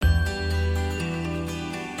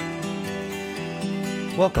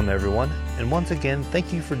Welcome everyone, and once again,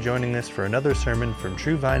 thank you for joining us for another sermon from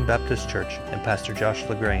True Vine Baptist Church and Pastor Josh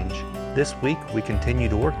LaGrange. This week, we continue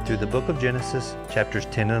to work through the book of Genesis, chapters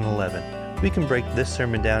 10 and 11. We can break this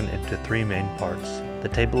sermon down into three main parts: the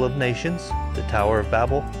Table of Nations, the Tower of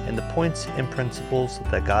Babel, and the points and principles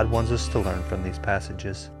that God wants us to learn from these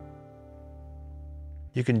passages.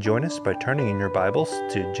 You can join us by turning in your Bibles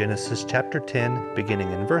to Genesis chapter 10,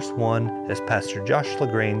 beginning in verse 1, as Pastor Josh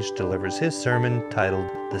LaGrange delivers his sermon titled,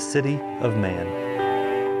 The City of Man.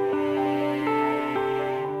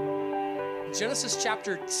 Genesis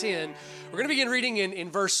chapter 10. We're going to begin reading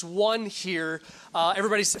in verse 1 here.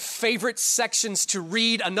 Everybody's favorite sections to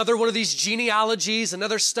read. Another one of these genealogies,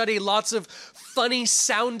 another study, lots of funny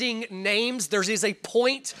sounding names. There is a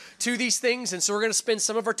point to these things, and so we're going to spend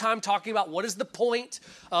some of our time talking about what is the point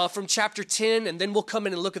from chapter 10, and then we'll come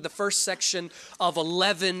in and look at the first section of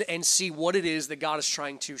 11 and see what it is that God is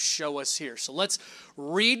trying to show us here. So let's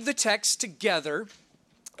read the text together,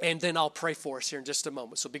 and then I'll pray for us here in just a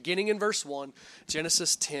moment. So beginning in verse 1,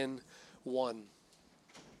 Genesis 10, 1.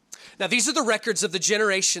 Now these are the records of the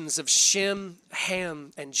generations of Shem,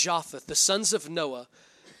 Ham, and Japheth, the sons of Noah,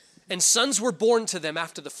 and sons were born to them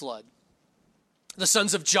after the flood. The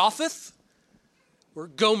sons of Japheth were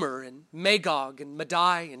Gomer and Magog and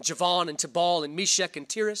Madai and Javan and Tubal and Meshech and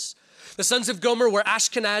Tiras. The sons of Gomer were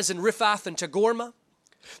Ashkenaz and Riphath and Togarmah.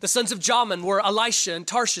 The sons of Jaman were Elisha and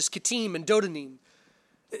Tarshish, Kittim and Dodanim.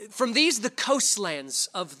 From these, the coastlands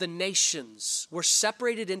of the nations were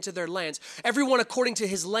separated into their lands, everyone according to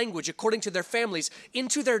his language, according to their families,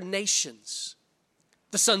 into their nations.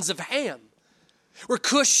 The sons of Ham were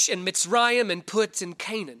Cush and Mitzrayim and Put and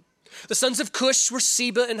Canaan. The sons of Cush were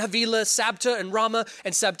Seba and Havilah, Sabta and Ramah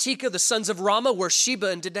and Sabteka. The sons of Ramah were Sheba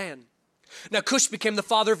and Dedan. Now Cush became the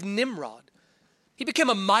father of Nimrod. He became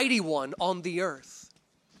a mighty one on the earth.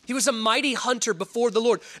 He was a mighty hunter before the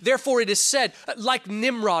Lord. Therefore it is said, like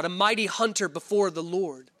Nimrod, a mighty hunter before the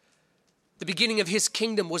Lord. The beginning of his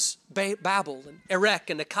kingdom was Babel and Erech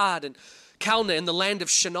and Akkad and Calneh in the land of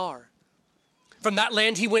Shinar. From that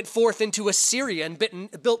land he went forth into Assyria and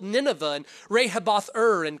built Nineveh and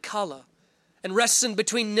Rehoboth-ur and Calah, and Resen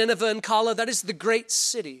between Nineveh and Calah, that is the great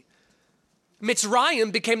city.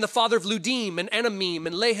 Mitzrayim became the father of Ludim and Anamim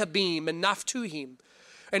and Lehabim and Naphtuhim,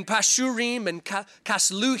 and Pashurim and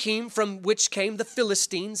Casluhim, from which came the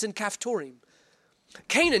Philistines and Caphtorim.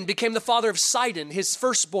 Canaan became the father of Sidon, his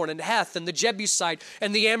firstborn, and Heth, and the Jebusite,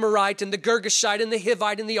 and the Amorite, and the Girgashite, and the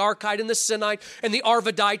Hivite, and the Arkite, and the Sinite, and the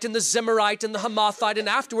Arvadite, and the Zemarite, and the Hamathite, and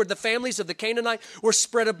afterward the families of the Canaanite were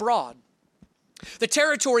spread abroad. The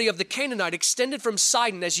territory of the Canaanite extended from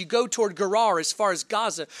Sidon as you go toward Gerar as far as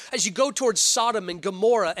Gaza, as you go toward Sodom and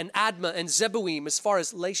Gomorrah and Admah and Zeboim as far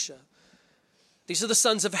as Lasha. These are the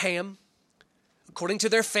sons of Ham, according to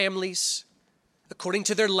their families, according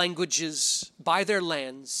to their languages, by their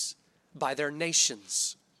lands, by their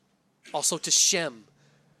nations. Also to Shem,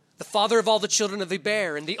 the father of all the children of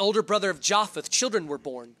Eber, and the older brother of Japheth, children were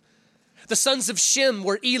born. The sons of Shem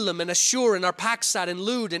were Elam and Ashur and Arphaxad and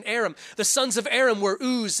Lud and Aram. The sons of Aram were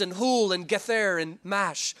Uz and Hul and Gether and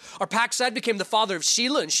Mash. Arphaxad became the father of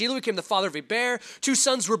Shelah, and Shelah became the father of Eber. Two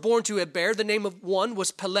sons were born to Eber. The name of one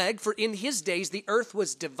was Peleg, for in his days the earth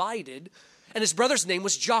was divided, and his brother's name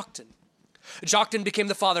was Joktan. Joktan became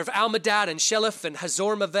the father of Almadad and Sheleph and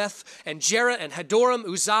Hazormaveth and Jerah and Hadoram,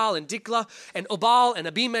 Uzal and Diklah and Obal and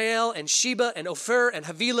Abimael and Sheba and Ophir and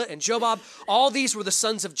Havilah and Jobab. All these were the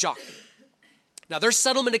sons of Joktan. Now their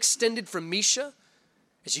settlement extended from Mesha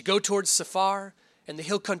as you go towards Saphar and the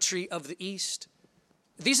hill country of the east.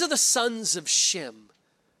 These are the sons of Shem,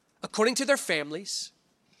 according to their families,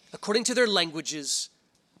 according to their languages,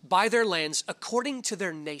 by their lands, according to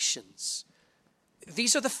their nations.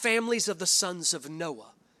 These are the families of the sons of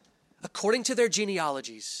Noah, according to their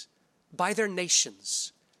genealogies, by their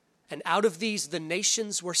nations. And out of these the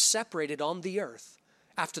nations were separated on the earth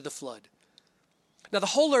after the flood. Now the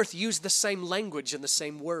whole earth used the same language and the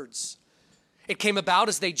same words. It came about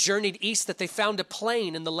as they journeyed east that they found a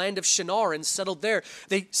plain in the land of Shinar and settled there.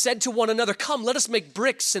 They said to one another, "Come, let us make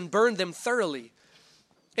bricks and burn them thoroughly."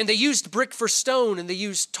 And they used brick for stone and they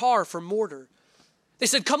used tar for mortar. They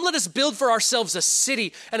said, "Come, let us build for ourselves a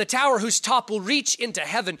city and a tower whose top will reach into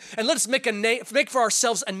heaven, and let us make for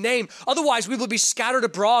ourselves a name. Otherwise we will be scattered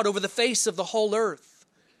abroad over the face of the whole earth."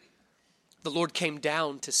 The Lord came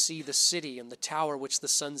down to see the city and the tower which the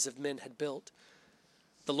sons of men had built.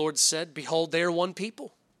 The Lord said, "Behold, they are one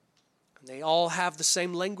people, and they all have the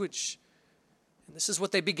same language. And this is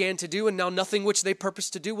what they began to do, and now nothing which they purpose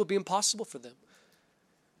to do will be impossible for them.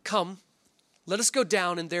 Come, let us go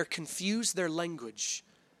down and there confuse their language,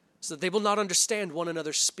 so that they will not understand one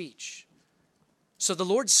another's speech." So the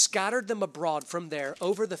Lord scattered them abroad from there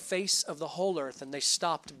over the face of the whole earth, and they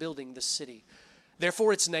stopped building the city.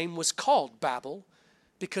 Therefore its name was called Babel,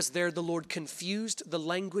 because there the Lord confused the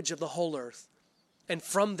language of the whole earth. And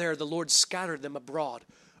from there the Lord scattered them abroad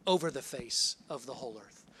over the face of the whole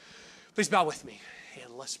earth. Please bow with me,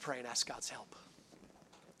 and let's pray and ask God's help.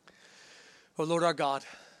 Oh Lord our God,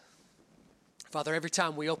 Father, every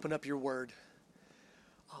time we open up your word,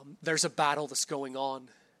 there's a battle that's going on.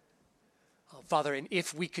 Father, and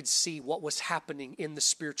if we could see what was happening in the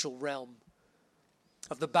spiritual realm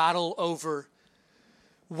of the battle over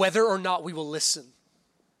whether or not we will listen,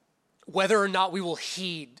 whether or not we will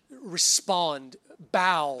heed, respond,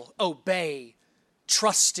 bow, obey,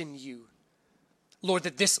 trust in you. Lord,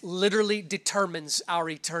 that this literally determines our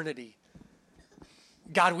eternity.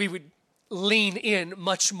 God, we would lean in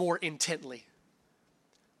much more intently.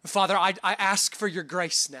 Father, I ask for your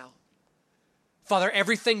grace now. Father,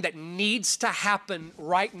 everything that needs to happen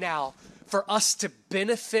right now for us to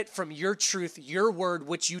benefit from your truth, your word,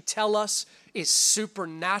 which you tell us is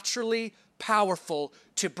supernaturally powerful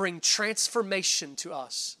to bring transformation to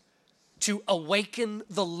us, to awaken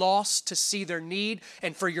the lost to see their need,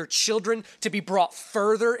 and for your children to be brought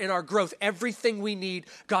further in our growth. Everything we need,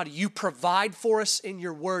 God, you provide for us in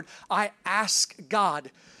your word. I ask,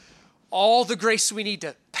 God, all the grace we need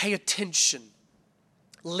to pay attention,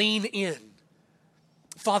 lean in,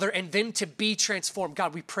 Father, and then to be transformed.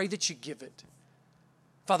 God, we pray that you give it.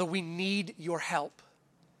 Father, we need your help.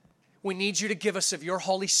 We need you to give us of your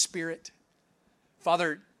Holy Spirit.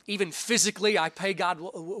 Father, even physically, I pray, God,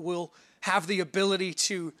 we'll have the ability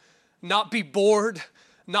to not be bored,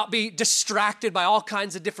 not be distracted by all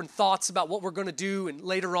kinds of different thoughts about what we're going to do and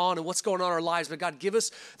later on and what's going on in our lives. But God, give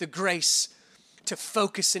us the grace to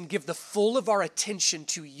focus and give the full of our attention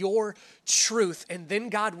to your truth. And then,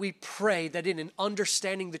 God, we pray that in an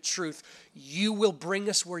understanding the truth, you will bring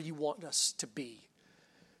us where you want us to be.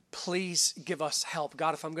 Please give us help.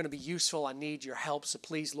 God, if I'm going to be useful, I need your help. So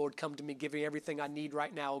please, Lord, come to me. Give me everything I need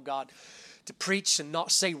right now, oh God, to preach and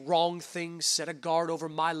not say wrong things. Set a guard over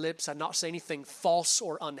my lips. I not say anything false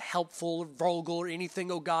or unhelpful or vulgar or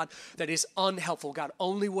anything, oh God, that is unhelpful. God,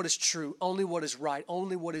 only what is true, only what is right,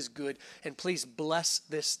 only what is good. And please bless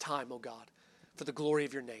this time, oh God, for the glory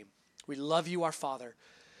of your name. We love you, our Father.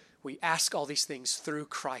 We ask all these things through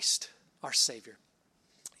Christ, our Savior.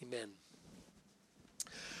 Amen.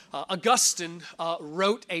 Augustine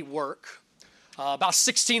wrote a work about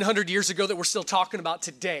 1,600 years ago that we're still talking about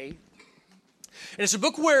today. And it's a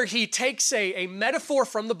book where he takes a metaphor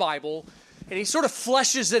from the Bible and he sort of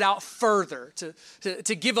fleshes it out further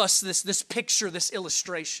to give us this picture, this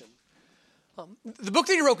illustration. The book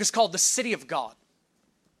that he wrote is called The City of God.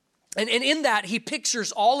 And in that, he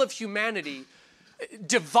pictures all of humanity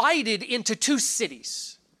divided into two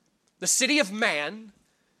cities, the city of man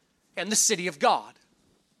and the city of God.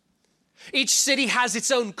 Each city has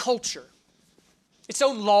its own culture, its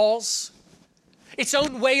own laws, its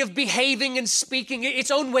own way of behaving and speaking,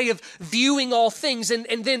 its own way of viewing all things. And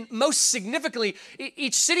then most significantly,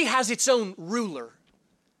 each city has its own ruler.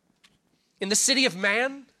 In the city of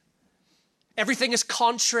man, everything is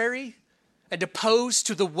contrary and opposed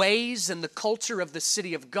to the ways and the culture of the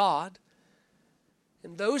city of God.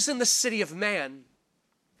 And those in the city of man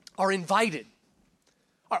are invited,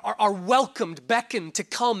 are welcomed, beckoned to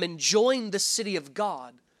come and join the city of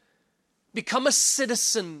God. Become a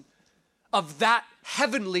citizen of that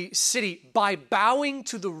heavenly city by bowing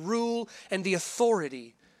to the rule and the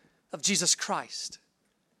authority of Jesus Christ.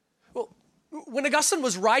 Well, when Augustine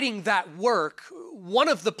was writing that work, one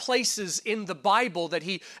of the places in the Bible that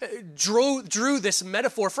he drew this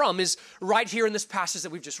metaphor from is right here in this passage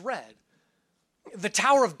that we've just read. The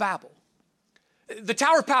Tower of Babel. The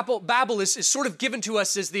Tower of Babel is sort of given to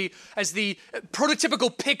us as the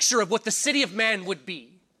prototypical picture of what the city of man would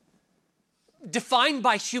be, defined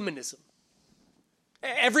by humanism.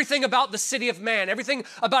 Everything about the city of man, everything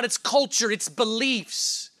about its culture, its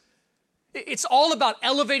beliefs, it's all about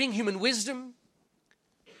elevating human wisdom,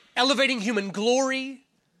 elevating human glory.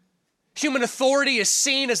 Human authority is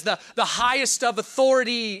seen as the highest of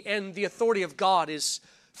authority, and the authority of God is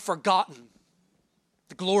forgotten.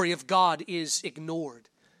 The glory of God is ignored.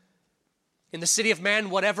 In the city of man,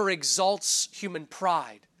 whatever exalts human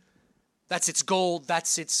pride, that's its goal,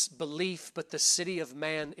 that's its belief. But the city of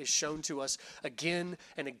man is shown to us again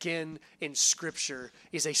and again in Scripture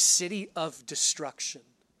is a city of destruction.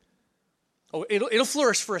 Oh, it'll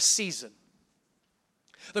flourish for a season.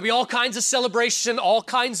 There'll be all kinds of celebration, all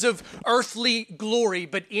kinds of earthly glory,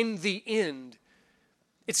 but in the end,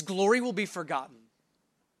 its glory will be forgotten.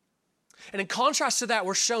 And in contrast to that,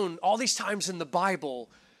 we're shown all these times in the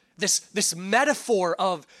Bible this metaphor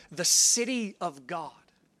of the city of God.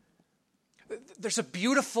 There's a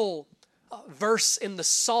beautiful verse in the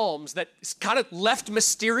Psalms that is kind of left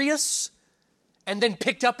mysterious and then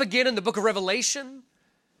picked up again in the book of Revelation.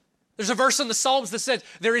 There's a verse in the Psalms that says,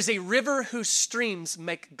 there is a river whose streams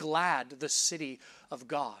make glad the city of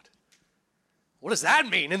God. What does that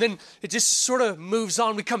mean? And then it just sort of moves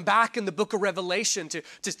on. We come back in the book of Revelation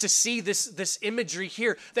to see this imagery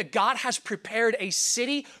here, that God has prepared a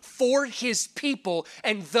city for his people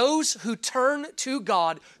and those who turn to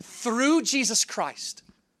God through Jesus Christ,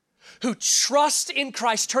 who trust in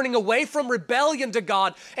Christ, turning away from rebellion to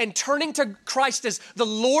God and turning to Christ as the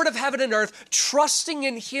Lord of heaven and earth, trusting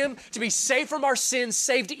in him to be saved from our sins,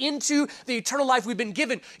 saved into the eternal life we've been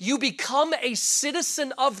given. You become a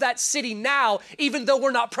citizen of that city now, even though we're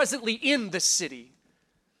not presently in the city.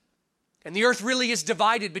 And the earth really is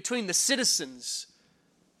divided between the citizens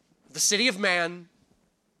of the city of man and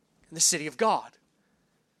the city of God.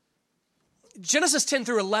 Genesis 10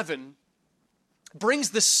 through 11 brings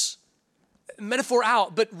this metaphor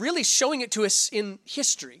out, but really showing it to us in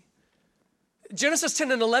history. Genesis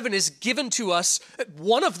 10 and 11 is given to us.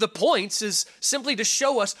 One of the points is simply to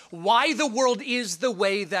show us why the world is the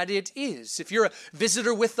way that it is. If you're a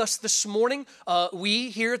visitor with us this morning,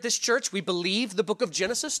 we here at this church, we believe the book of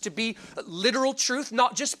Genesis to be literal truth,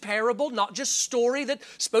 not just parable, not just story that's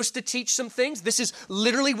supposed to teach some things. This is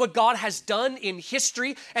literally what God has done in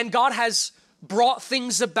history, and God has brought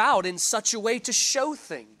things about in such a way to show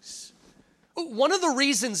things. One of the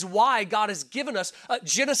reasons why God has given us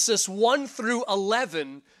Genesis 1 through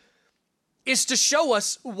 11 is to show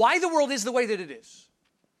us why the world is the way that it is.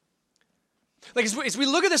 Like as we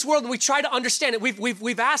look at this world and we try to understand it,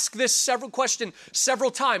 we've asked this question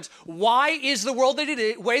several times. Why is the world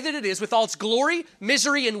the way that it is, with all its glory,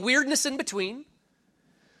 misery, and weirdness in between?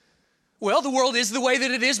 Well, the world is the way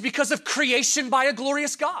that it is because of creation by a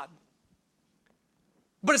glorious God.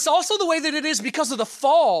 But it's also the way that it is because of the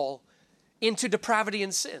fall into depravity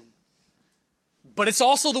and sin. But it's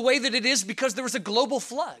also the way that it is because there was a global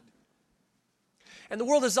flood. And the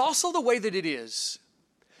world is also the way that it is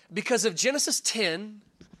because of Genesis 10,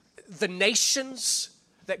 the nations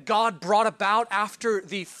that God brought about after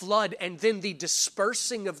the flood, and then the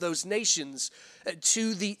dispersing of those nations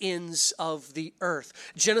to the ends of the earth.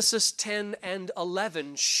 Genesis 10 and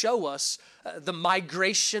 11 show us the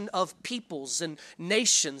migration of peoples and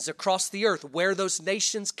nations across the earth, where those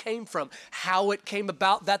nations came from, how it came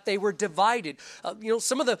about that they were divided.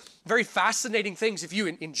 Some of the very fascinating things, if you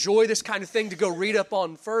enjoy this kind of thing to go read up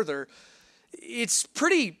on further, it's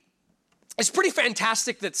pretty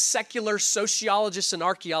fantastic that secular sociologists and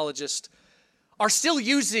archaeologists are still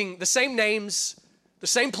using the same names, the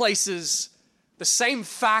same places, the same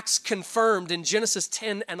facts confirmed in Genesis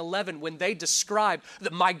 10 and 11 when they describe the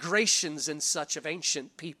migrations and such of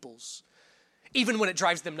ancient peoples, even when it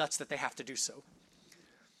drives them nuts that they have to do so.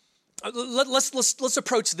 Let's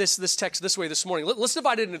approach this text this way this morning. Let's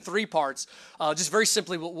divide it into three parts. Just very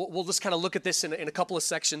simply, we'll just kind of look at this in a couple of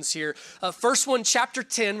sections here. First one, chapter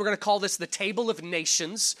 10, we're going to call this the Table of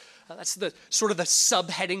Nations. That's the sort of the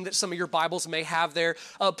subheading that some of your Bibles may have there.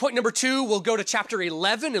 Point number 2, we'll go to chapter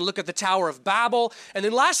 11 and look at the Tower of Babel. And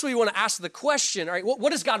then lastly, we want to ask the question, all right, what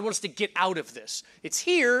does God want us to get out of this? It's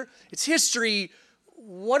here, it's history.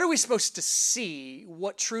 What are we supposed to see?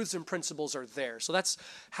 What truths and principles are there? So that's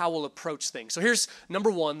how we'll approach things. So here's number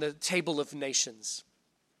 1, the Table of Nations.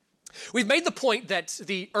 We've made the point that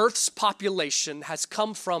the earth's population has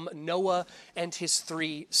come from Noah and his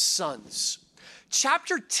 3 sons.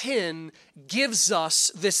 Chapter 10 gives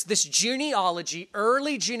us this genealogy,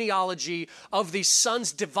 early genealogy of these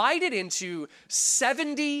sons divided into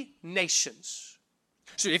 70 nations.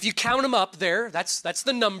 So if you count them up there, that's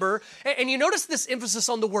the number. And you notice this emphasis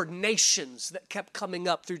on the word nations that kept coming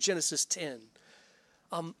up through Genesis 10.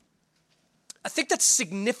 I think that's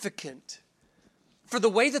significant for the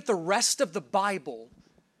way that the rest of the Bible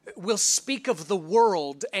will speak of the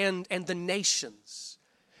world and the nations.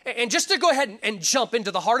 And just to go ahead and jump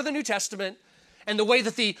into the heart of the New Testament, and the way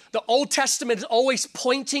that the Old Testament is always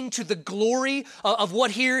pointing to the glory of what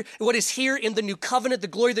is here in the New Covenant, the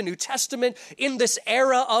glory of the New Testament in this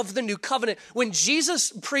era of the New Covenant. When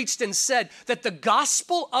Jesus preached and said that the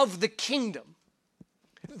gospel of the kingdom,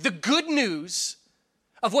 the good news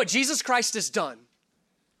of what Jesus Christ has done,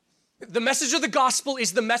 the message of the gospel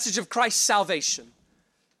is the message of Christ's salvation.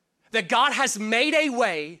 That God has made a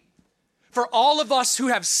way for all of us who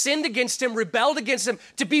have sinned against him, rebelled against him,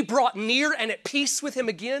 to be brought near and at peace with him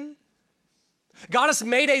again. God has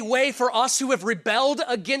made a way for us who have rebelled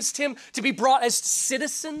against him to be brought as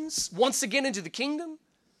citizens once again into the kingdom.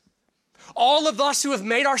 All of us who have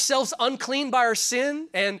made ourselves unclean by our sin,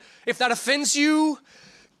 and if that offends you,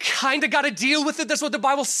 kind of got to deal with it. That's what the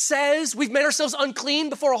Bible says. We've made ourselves unclean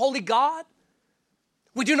before a holy God.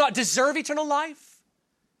 We do not deserve eternal life.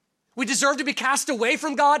 We deserve to be cast away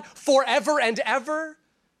from God forever and ever.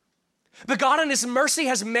 But God in his mercy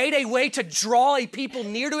has made a way to draw a people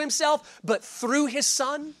near to himself, but through his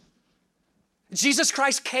Son. Jesus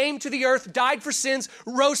Christ came to the earth, died for sins,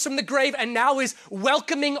 rose from the grave, and now is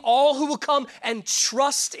welcoming all who will come and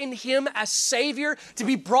trust in him as Savior to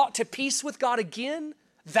be brought to peace with God again.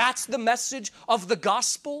 That's the message of the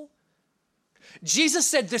gospel. Jesus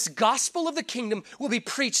said this gospel of the kingdom will be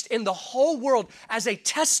preached in the whole world as a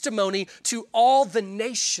testimony to all the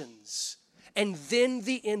nations. And then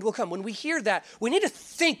the end will come. When we hear that, we need to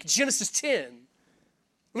think Genesis 10.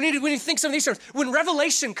 We need to think some of these terms. When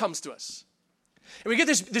Revelation comes to us, and we get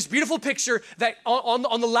this beautiful picture that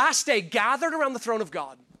on the last day, gathered around the throne of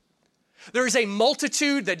God, there is a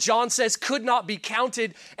multitude that John says could not be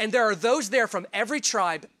counted, and there are those there from every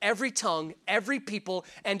tribe, every tongue, every people,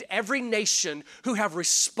 and every nation who have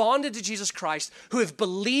responded to Jesus Christ, who have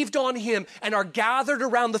believed on him, and are gathered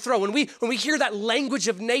around the throne. When we hear that language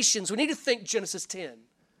of nations, we need to think Genesis 10.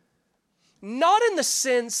 Not in the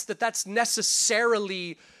sense that that's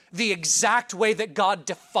necessarily the exact way that God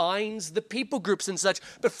defines the people groups and such,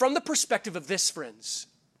 but from the perspective of this, friends.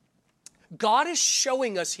 God is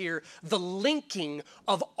showing us here the linking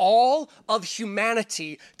of all of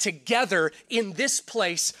humanity together in this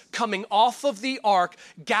place, coming off of the ark,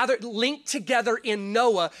 gathered, linked together in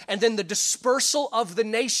Noah, and then the dispersal of the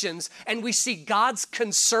nations, and we see God's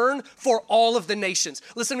concern for all of the nations.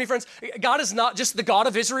 Listen to me, friends. God is not just the God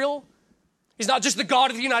of Israel. He's not just the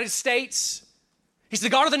God of the United States. He's the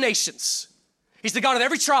God of the nations. He's the God of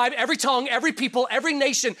every tribe, every tongue, every people, every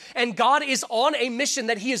nation. And God is on a mission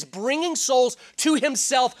that he is bringing souls to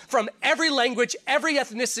himself from every language, every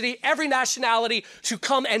ethnicity, every nationality to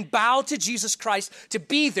come and bow to Jesus Christ, to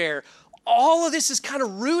be there. All of this is kind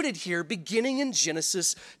of rooted here, beginning in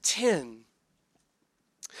Genesis 10.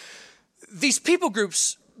 These people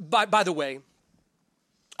groups, by the way,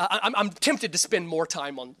 I'm tempted to spend more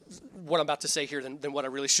time on what I'm about to say here than what I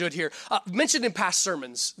really should here. Mentioned in past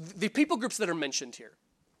sermons, the people groups that are mentioned here.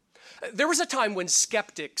 There was a time when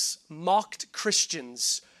skeptics mocked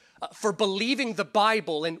Christians for believing the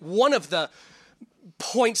Bible, and one of the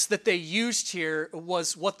points that they used here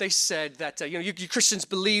was what they said, that you Christians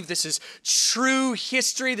believe this is true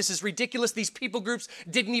history, this is ridiculous, these people groups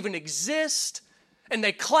didn't even exist, and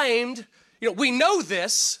they claimed, we know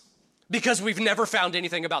this because we've never found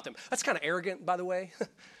anything about them. That's kind of arrogant, by the way.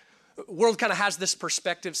 World kind of has this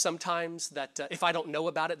perspective sometimes that if I don't know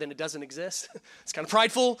about it, then it doesn't exist. It's kind of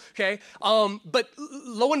prideful, okay? But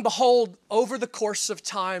lo and behold, over the course of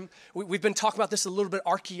time, we've been talking about this a little bit,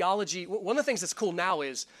 archaeology. One of the things that's cool now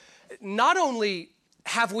is not only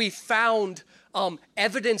have we found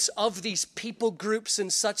evidence of these people groups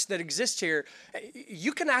and such that exist here,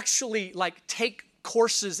 you can actually take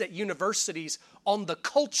courses at universities on the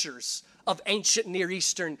cultures of ancient Near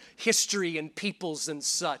Eastern history and peoples and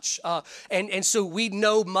such. And so we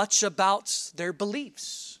know much about their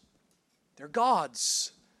beliefs, their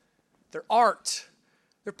gods, their art,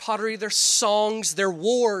 their pottery, their songs, their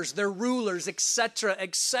wars, their rulers, etc.,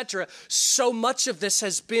 etc. So much of this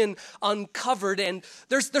has been uncovered, and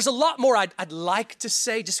there's a lot more I'd like to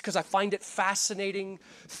say just because I find it fascinating.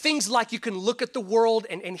 Things like you can look at the world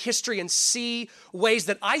and history and see ways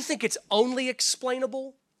that I think it's only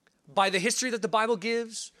explainable by the history that the Bible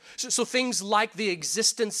gives. So things like the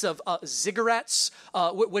existence of ziggurats,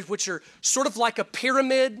 which are sort of like a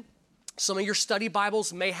pyramid. Some of your study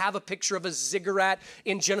Bibles may have a picture of a ziggurat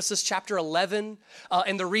in Genesis chapter 11.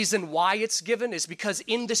 And the reason why it's given is because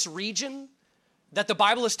in this region that the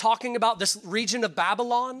Bible is talking about, this region of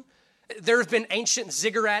Babylon, there have been ancient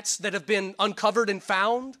ziggurats that have been uncovered and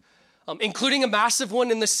found, including a massive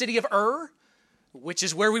one in the city of Ur, which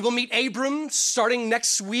is where we will meet Abram starting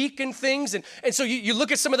next week and things. And so you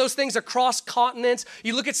look at some of those things across continents.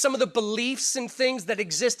 You look at some of the beliefs and things that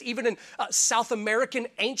exist even in South American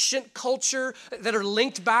ancient culture that are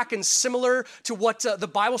linked back and similar to what the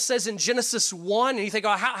Bible says in Genesis 1. And you think,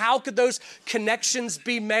 how could those connections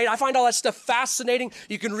be made? I find all that stuff fascinating.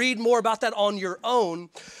 You can read more about that on your own.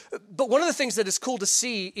 But one of the things that is cool to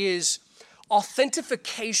see is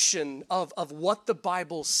authentication of what the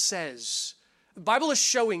Bible says. The Bible is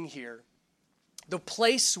showing here the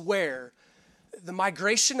place where the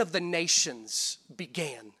migration of the nations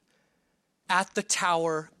began at the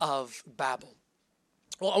Tower of Babel.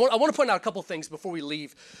 Well, I want to point out a couple things before we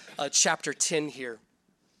leave chapter 10 here.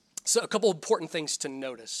 So a couple important things to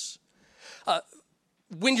notice.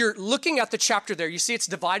 when you're looking at the chapter there, you see it's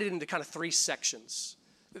divided into kind of three sections.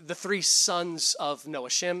 The three sons of Noah,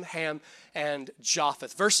 Shem, Ham, and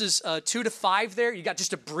Japheth. Verses 2 to 5 there, you got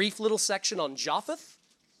just a brief little section on Japheth.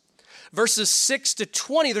 Verses 6 to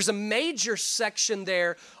 20, there's a major section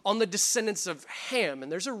there on the descendants of Ham,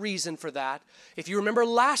 and there's a reason for that. If you remember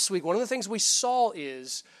last week, one of the things we saw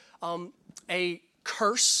is a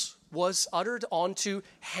curse was uttered onto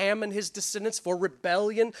Ham and his descendants for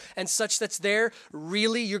rebellion and such that's there.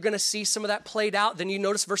 Really, you're going to see some of that played out. Then you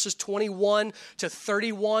notice verses 21 to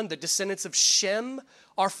 31, the descendants of Shem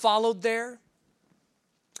are followed there.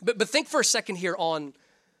 But think for a second here on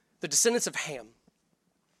the descendants of Ham.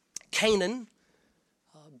 Canaan,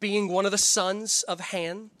 being one of the sons of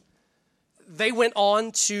Ham, they went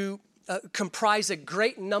on to comprise a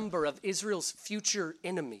great number of Israel's future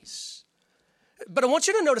enemies. But I want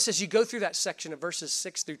you to notice as you go through that section of verses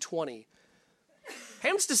 6 through 20,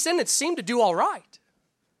 Ham's descendants seem to do all right.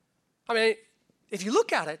 I mean, if you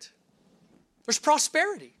look at it, there's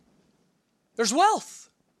prosperity. There's wealth.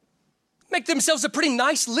 Make themselves a pretty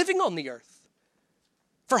nice living on the earth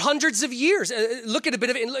for hundreds of years. Look at a bit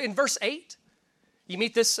of it in verse 8. You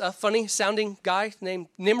meet this funny sounding guy named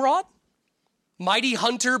Nimrod. Mighty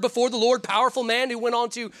hunter before the Lord, powerful man who went on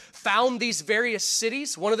to found these various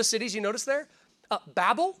cities. One of the cities you notice there,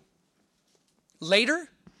 Babel. Later,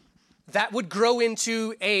 that would grow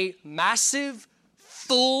into a massive,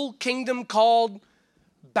 full kingdom called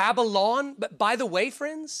Babylon. But by the way,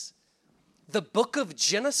 friends, the book of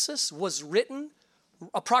Genesis was written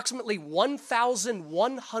approximately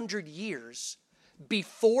 1,100 years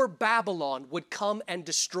before Babylon would come and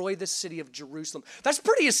destroy the city of Jerusalem. That's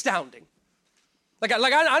pretty astounding.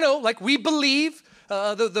 I know, we believe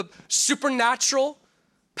the supernatural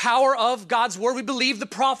power of God's word. We believe the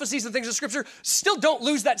prophecies and things of Scripture. Still don't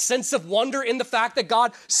lose that sense of wonder in the fact that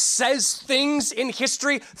God says things in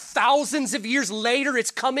history thousands of years later.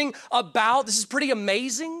 It's coming about. This is pretty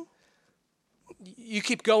amazing. You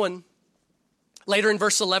keep going. Later in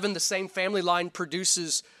verse 11, the same family line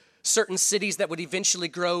produces certain cities that would eventually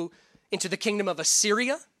grow into the kingdom of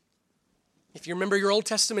Assyria. If you remember your Old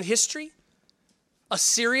Testament history,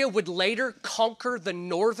 Assyria would later conquer the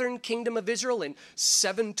northern kingdom of Israel in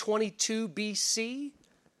 722 BC.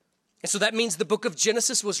 And so that means the book of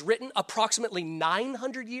Genesis was written approximately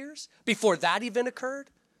 900 years before that event occurred.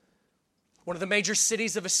 One of the major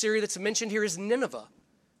cities of Assyria that's mentioned here is Nineveh.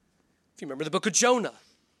 If you remember the book of Jonah,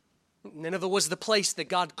 Nineveh was the place that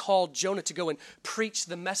God called Jonah to go and preach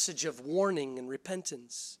the message of warning and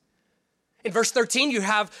repentance. In verse 13, you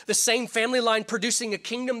have the same family line producing a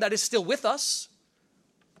kingdom that is still with us,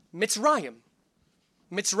 Mitzrayim.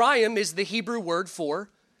 Mitzrayim is the Hebrew word for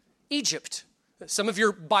Egypt. Some of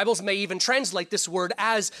your Bibles may even translate this word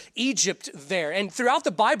as Egypt there. And throughout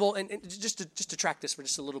the Bible, and just to track this for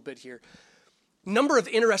just a little bit here, number of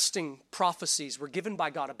interesting prophecies were given by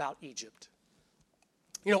God about Egypt.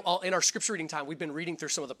 You know, in our scripture reading time, we've been reading through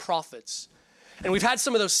some of the prophets. And we've had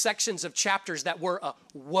some of those sections of chapters that were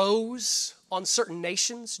woes on certain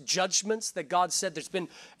nations, judgments that God said there's been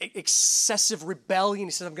excessive rebellion.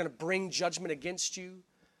 He said, I'm going to bring judgment against you.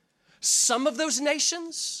 Some of those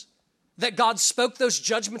nations that God spoke those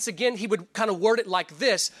judgments again, he would kind of word it like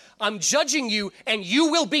this: I'm judging you and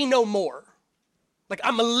you will be no more. Like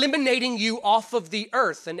I'm eliminating you off of the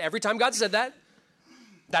earth. And every time God said that,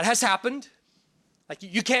 that has happened. Like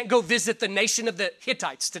you can't go visit the nation of the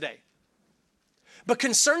Hittites today. But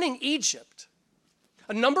concerning Egypt,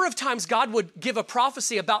 a number of times God would give a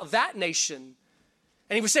prophecy about that nation,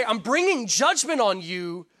 and he would say, I'm bringing judgment on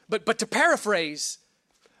you, but to paraphrase,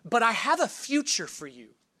 but I have a future for you.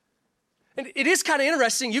 And it is kind of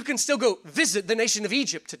interesting, you can still go visit the nation of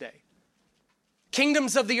Egypt today.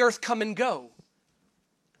 Kingdoms of the earth come and go.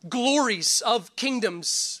 Glories of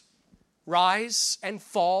kingdoms rise and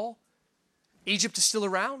fall. Egypt is still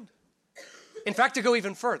around. In fact, to go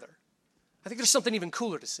even further, I think there's something even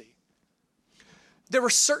cooler to see. There were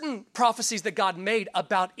certain prophecies that God made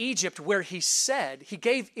about Egypt where he said, he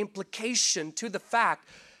gave implication to the fact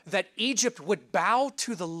that Egypt would bow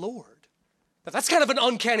to the Lord. Now, that's kind of an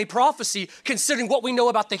uncanny prophecy considering what we know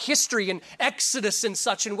about the history and Exodus and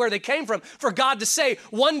such and where they came from. For God to say,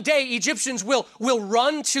 one day Egyptians will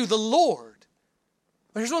run to the Lord.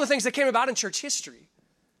 But here's one of the things that came about in church history.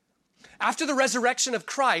 After the resurrection of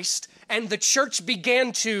Christ and the church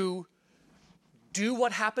began to do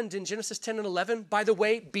what happened in Genesis 10 and 11, by the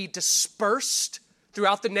way, be dispersed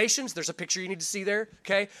throughout the nations. There's a picture you need to see there,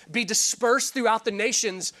 okay? Be dispersed throughout the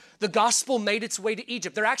nations. The gospel made its way to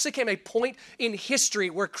Egypt. There actually came a point in history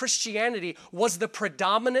where Christianity was the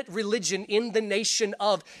predominant religion in the nation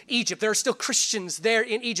of Egypt. There are still Christians there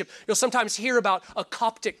in Egypt. You'll sometimes hear about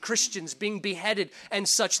Coptic Christians being beheaded and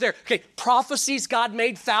such there. Okay, prophecies God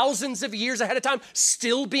made thousands of years ahead of time,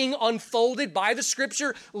 still being unfolded by the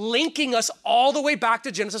scripture, linking us all the way back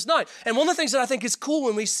to Genesis 9. And one of the things that I think is cool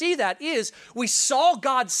when we see that is we saw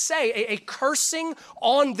God say a cursing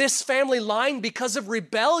on this family line because of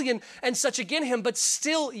rebellion and such against him, but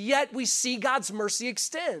still yet we see God's mercy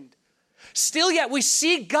extend. Still yet we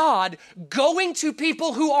see God going to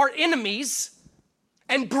people who are enemies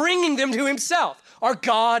and bringing them to himself. Our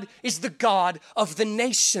God is the God of the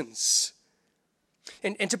nations.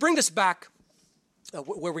 And to bring this back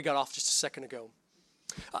where we got off just a second ago,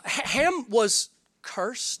 Ham was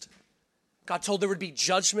cursed. God told there would be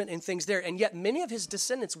judgment and things there, and yet many of his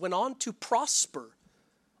descendants went on to prosper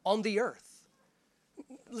on the earth.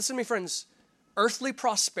 Listen to me, friends. Earthly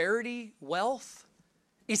prosperity, wealth,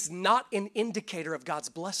 is not an indicator of God's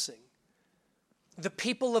blessing. The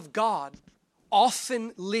people of God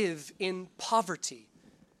often live in poverty,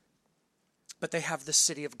 but they have the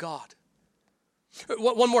city of God.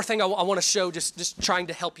 One more thing I want to show, just trying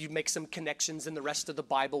to help you make some connections in the rest of the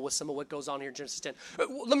Bible with some of what goes on here in Genesis 10.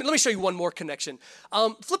 Let me show you one more connection.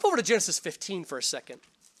 Flip over to Genesis 15 for a second.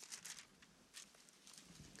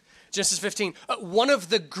 Genesis 15, one of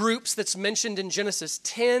the groups that's mentioned in Genesis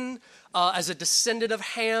 10 as a descendant of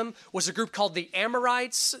Ham was a group called the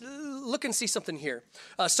Amorites. Look and see something here.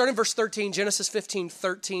 Starting verse 13, Genesis 15,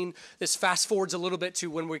 13. This fast forwards a little bit to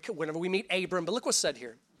whenever we meet Abram, but look what's said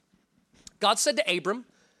here. God said to Abram,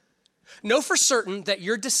 "Know for certain that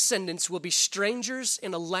your descendants will be strangers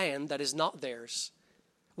in a land that is not theirs,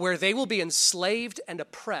 where they will be enslaved and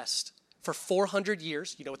oppressed for 400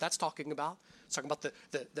 years. You know what that's talking about. It's talking about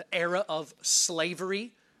the era of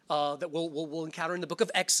slavery that we'll encounter in the book of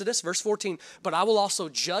Exodus, verse 14. But I will also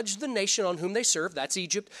judge the nation on whom they serve, that's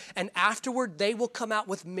Egypt, and afterward they will come out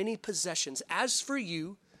with many possessions. As for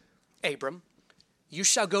you, Abram, you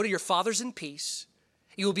shall go to your fathers in peace.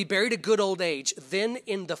 You will be buried a good old age. Then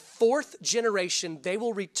in the fourth generation they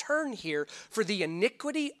will return here, for the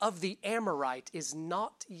iniquity of the Amorite is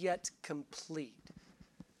not yet complete."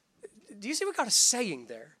 Do you see what God is saying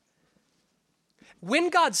there? When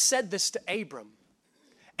God said this to Abram,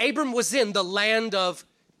 Abram was in the land of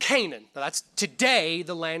Canaan. Now that's today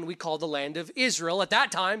the land we call the land of Israel. At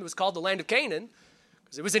that time, it was called the land of Canaan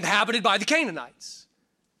because it was inhabited by the Canaanites.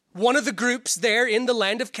 One of the groups there in the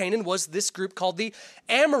land of Canaan was this group called the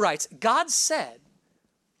Amorites. God said,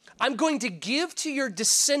 "I'm going to give to your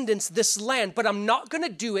descendants this land, but I'm not going to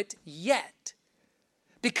do it yet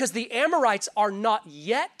because the Amorites are not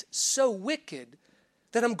yet so wicked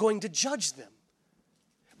that I'm going to judge them.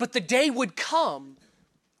 But the day would come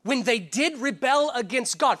when they did rebel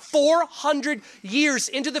against God. 400 years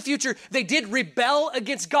into the future, they did rebel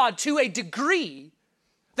against God to a degree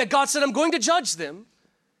that God said, I'm going to judge them.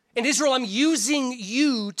 And Israel, I'm using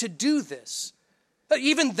you to do this."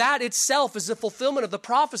 Even that itself is a fulfillment of the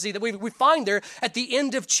prophecy that we find there at the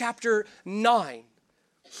end of chapter 9.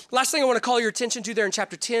 Last thing I want to call your attention to there in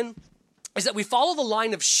chapter 10 is that we follow the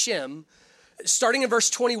line of Shem starting in verse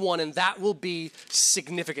 21, and that will be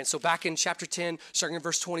significant. So back in chapter 10, starting in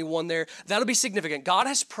verse 21 there, that'll be significant. God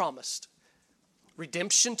has promised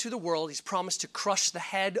redemption to the world. He's promised to crush the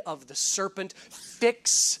head of the serpent,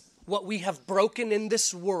 fix what we have broken in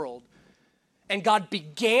this world. And God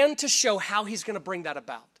began to show how he's going to bring that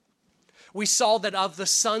about. We saw that of the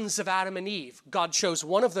sons of Adam and Eve, God chose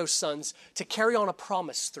one of those sons to carry on a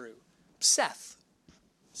promise through, Seth.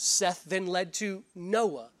 Seth then led to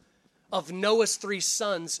Noah. Of Noah's three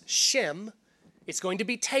sons, Shem, it's going to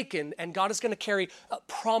be taken, and God is going to carry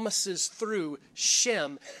promises through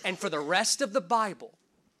Shem. And for the rest of the Bible,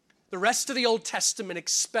 the rest of the Old Testament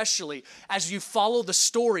especially, as you follow the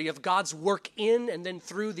story of God's work in and then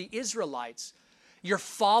through the Israelites, you're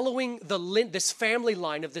following this family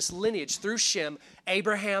line of this lineage through Shem,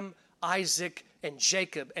 Abraham, Isaac, and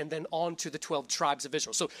Jacob, and then on to the 12 tribes of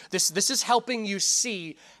Israel. So this is helping you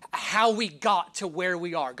see how we got to where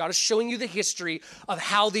we are. God is showing you the history of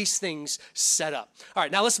how these things set up. All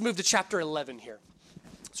right, now let's move to chapter 11 here.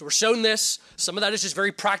 So we're shown this. Some of that is just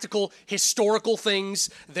very practical, historical things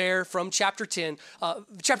there from chapter 10.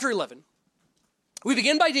 Chapter 11. We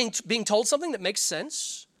begin by being told something that makes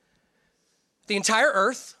sense. The entire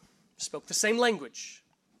earth spoke the same language.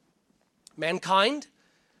 Mankind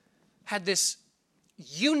had this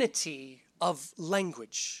unity of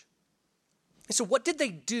language. And so what did they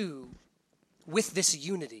do with this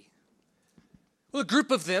unity? Well, a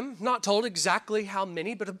group of them, not told exactly how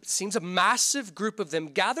many, but it seems a massive group of them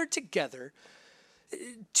gathered together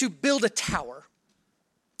to build a tower.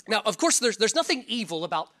 Now, of course, there's nothing evil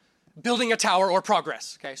about building a tower or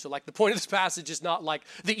progress, okay? So like the point of this passage is not like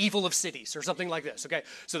the evil of cities or something like this, okay?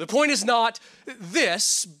 So the point is not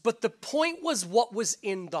this, but the point was what was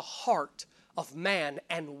in the heart of man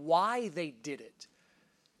and why they did it.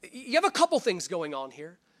 You have a couple things going on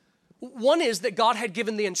here. One is that God had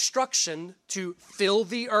given the instruction to fill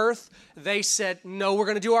the earth. They said, no, we're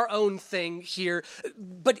going to do our own thing here.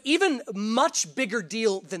 But even much bigger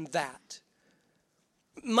deal than that.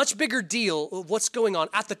 Much bigger deal of what's going on.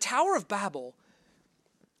 At the Tower of Babel,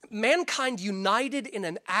 mankind united in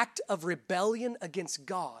an act of rebellion against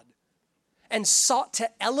God and sought to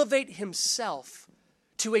elevate himself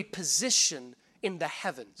to a position in the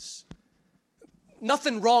heavens.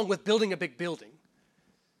 Nothing wrong with building a big building.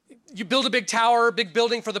 You build a big tower, big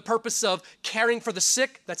building for the purpose of caring for the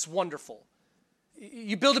sick, that's wonderful.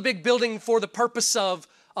 You build a big building for the purpose of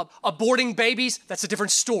aborting babies, that's a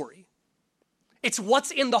different story. It's what's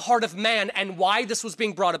in the heart of man and why this was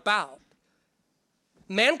being brought about.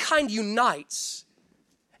 Mankind unites,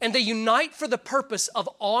 and they unite for the purpose of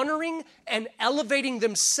honoring and elevating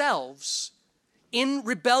themselves in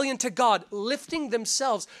rebellion to God, lifting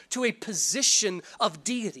themselves to a position of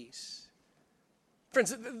deities.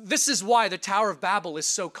 Friends, this is why the Tower of Babel is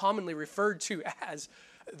so commonly referred to as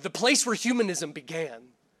the place where humanism began.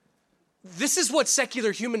 This is what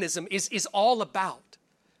secular humanism is all about.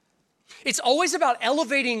 It's always about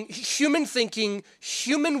elevating human thinking,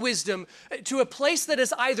 human wisdom to a place that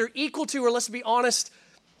is either equal to, or let's be honest,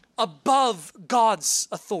 above God's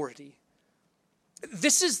authority.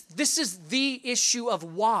 This is the issue of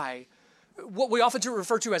why what we often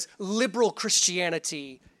refer to as liberal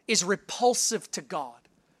Christianity is repulsive to God.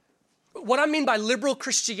 What I mean by liberal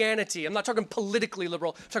Christianity, I'm not talking politically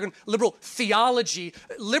liberal, I'm talking liberal theology.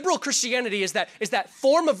 Liberal Christianity is that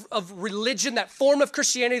form of religion, that form of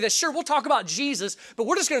Christianity that, sure, we'll talk about Jesus, but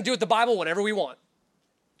we're just going to do with the Bible whatever we want.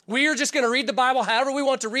 We are just going to read the Bible however we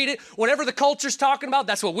want to read it. Whatever the culture's talking about,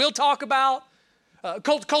 that's what we'll talk about.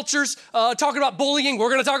 Culture's talking about bullying, we're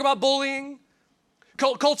going to talk about bullying.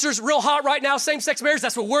 Culture's real hot right now, same-sex marriage,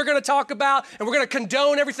 that's what we're going to talk about, and we're going to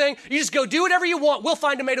condone everything. You just go do whatever you want. We'll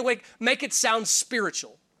find a way to make it sound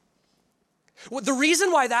spiritual. Well, the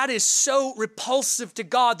reason why that is so repulsive to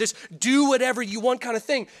God, this do whatever you want kind of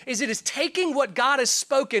thing, is it is taking what God has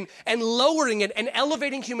spoken and lowering it and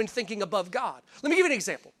elevating human thinking above God. Let me give you an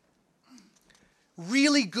example.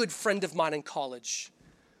 Really good friend of mine in college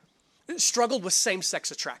struggled with same-sex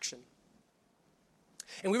attraction.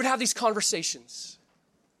 And we would have these conversations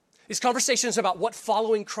about what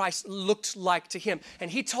following Christ looked like to him.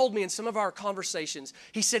 And he told me in some of our conversations,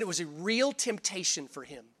 he said it was a real temptation for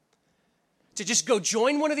him to just go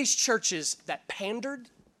join one of these churches that pandered,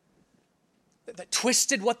 that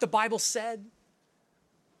twisted what the Bible said,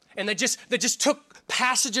 and that just took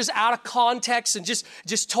passages out of context and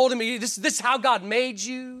just told him, this is how God made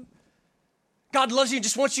you. God loves you and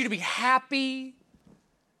just wants you to be happy.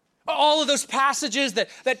 All of those passages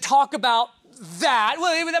that talk about that,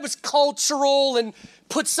 well, that was cultural and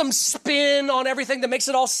put some spin on everything that makes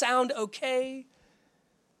it all sound okay.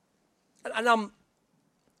 And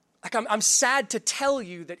I'm sad to tell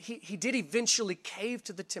you that he did eventually cave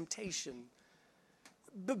to the temptation.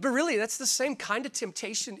 But really, that's the same kind of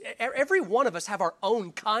temptation. Every one of us have our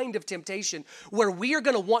own kind of temptation where we are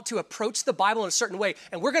going to want to approach the Bible in a certain way,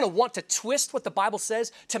 and we're going to want to twist what the Bible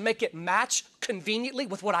says to make it match conveniently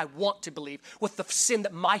with what I want to believe, with the sin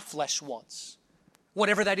that my flesh wants,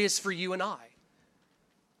 whatever that is for you and I.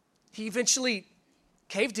 He eventually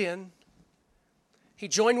caved in. He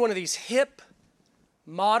joined one of these hip,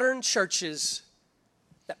 modern churches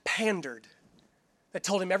that pandered, that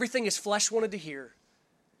told him everything his flesh wanted to hear,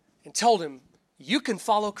 and told him, you can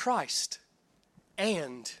follow Christ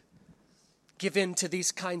and give in to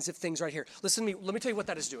these kinds of things right here. Listen to me, let me tell you what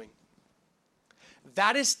that is doing.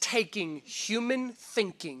 That is taking human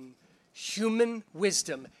thinking, human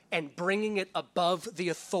wisdom, and bringing it above the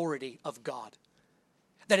authority of God.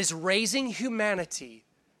 That is raising humanity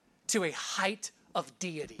to a height of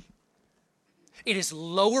deity. It is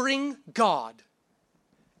lowering God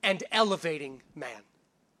and elevating man.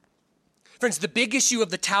 Friends, the big issue of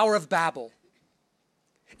the Tower of Babel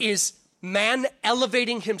is man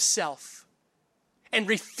elevating himself and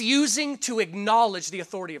refusing to acknowledge the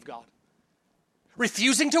authority of God.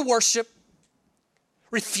 Refusing to worship,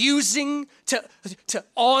 refusing to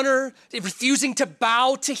honor, refusing to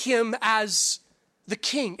bow to him as the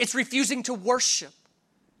king. It's refusing to worship.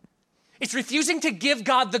 It's refusing to give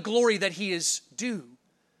God the glory that he is due.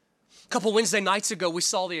 couple Wednesday nights ago, we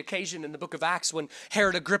saw the occasion in the book of Acts when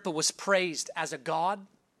Herod Agrippa was praised as a god.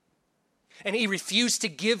 And he refused to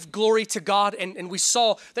give glory to God. And we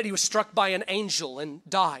saw that he was struck by an angel and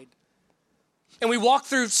died. And we walked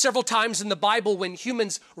through several times in the Bible when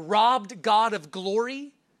humans robbed God of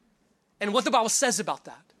glory and what the Bible says about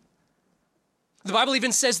that. The Bible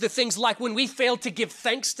even says that things like when we fail to give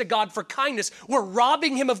thanks to God for kindness, we're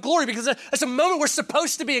robbing him of glory because it's a moment we're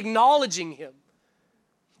supposed to be acknowledging him.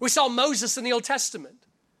 We saw Moses in the Old Testament.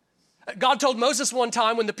 God told Moses one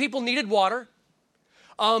time when the people needed water,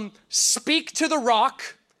 speak to the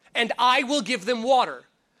rock and I will give them water.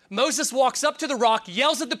 Moses walks up to the rock,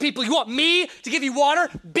 yells at the people, you want me to give you water?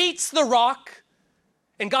 Beats the rock.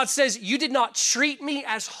 And God says, you did not treat me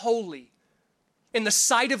as holy in the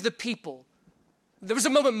sight of the people. There was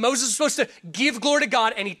a moment Moses was supposed to give glory to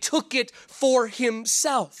God and he took it for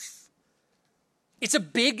himself. It's a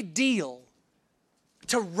big deal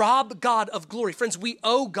to rob God of glory. Friends, we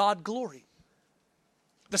owe God glory.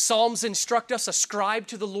 The Psalms instruct us, ascribe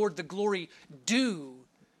to the Lord the glory due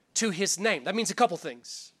to his name. That means a couple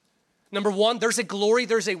things. Number one, there's a glory,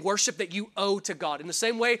 there's a worship that you owe to God. In the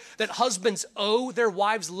same way that husbands owe their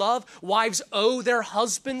wives love, wives owe their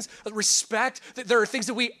husbands respect, that there are things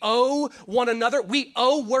that we owe one another. We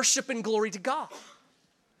owe worship and glory to God.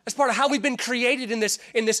 As part of how we've been created in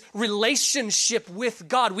this relationship with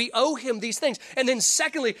God. We owe him these things. And then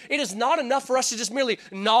secondly, it is not enough for us to just merely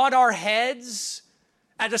nod our heads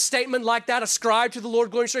at a statement like that, ascribe to the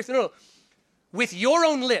Lord glory and strength. No. With your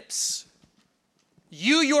own lips,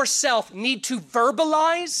 you yourself need to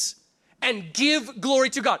verbalize and give glory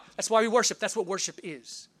to God. That's why we worship. That's what worship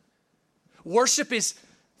is. Worship is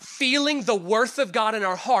feeling the worth of God in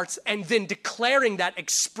our hearts and then declaring that,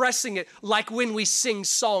 expressing it like when we sing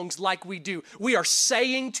songs like we do. We are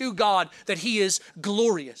saying to God that he is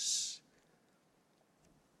glorious.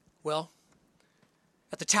 Well,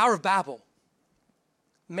 at the Tower of Babel,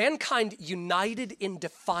 mankind united in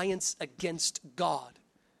defiance against God,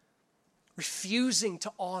 refusing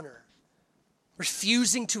to honor,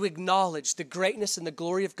 refusing to acknowledge the greatness and the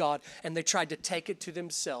glory of God, and they tried to take it to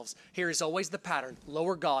themselves. Here is always the pattern: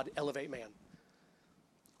 lower God, elevate man.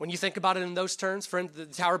 When you think about it in those terms, friend, the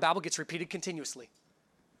Tower of Babel gets repeated continuously.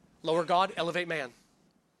 Lower God, elevate man.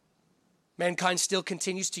 Mankind still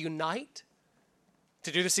continues to unite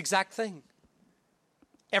to do this exact thing.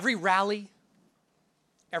 Every rally,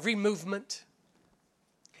 every movement,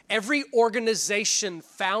 every organization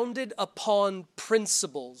founded upon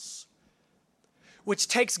principles which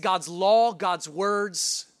takes God's law, God's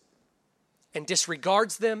words, and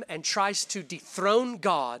disregards them and tries to dethrone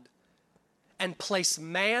God and place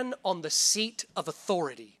man on the seat of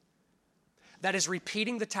authority, that is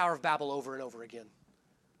repeating the Tower of Babel over and over again.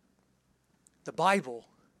 The Bible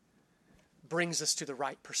brings us to the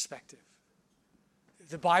right perspective.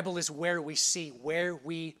 The Bible is where we see where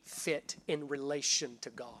we fit in relation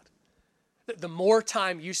to God. The more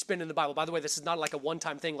time you spend in the Bible, by the way, this is not like a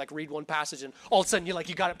one-time thing, like read one passage and all of a sudden you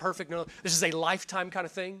got it perfect. No, this is a lifetime kind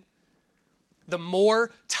of thing. The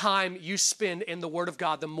more time you spend in the Word of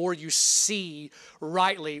God, the more you see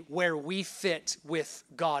rightly where we fit with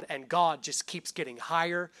God. And God just keeps getting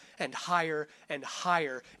higher and higher and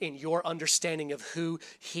higher in your understanding of who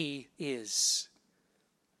he is.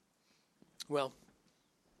 Well,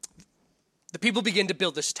 the people begin to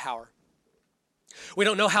build this tower. We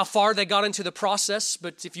don't know how far they got into the process,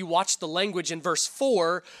 but if you watch the language in verse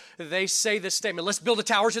 4, they say this statement: let's build a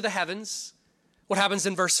tower to the heavens. What happens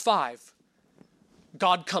in verse 5?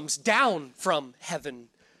 God comes down from heaven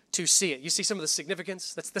to see it. You see some of the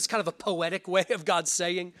significance? That's kind of a poetic way of God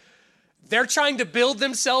saying they're trying to build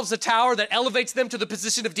themselves a tower that elevates them to the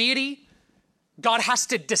position of deity. God has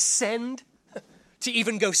to descend to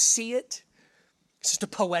even go see it. It's just a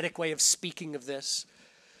poetic way of speaking of this.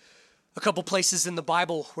 A couple places in the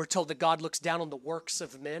Bible, we're told that God looks down on the works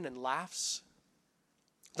of men and laughs.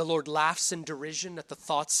 The Lord laughs in derision at the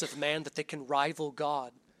thoughts of man that they can rival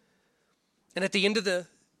God. And at the end of the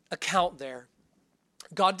account there,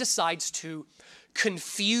 God decides to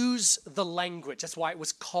confuse the language. That's why it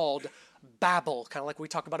was called Babel, kind of like we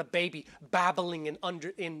talk about a baby babbling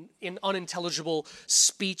in unintelligible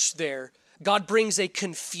speech there. God brings a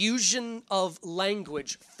confusion of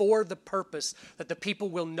language for the purpose that the people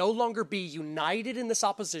will no longer be united in this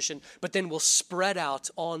opposition, but then will spread out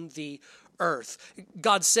on the earth.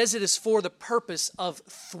 God says it is for the purpose of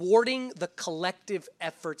thwarting the collective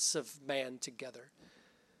efforts of man together.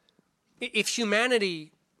 If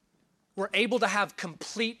humanity were able to have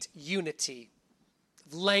complete unity,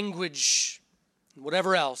 language, and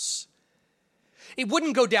whatever else, it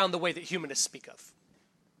wouldn't go down the way that humanists speak of.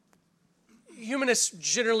 humanists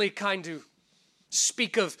generally kind of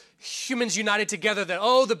speak of humans united together, that,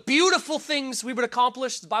 oh, the beautiful things we would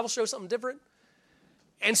accomplish. The Bible shows something different.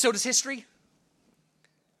 And so does history.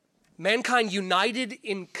 Mankind united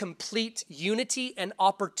in complete unity and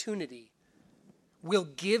opportunity will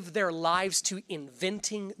give their lives to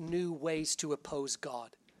inventing new ways to oppose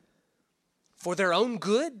God for their own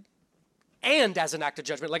good and as an act of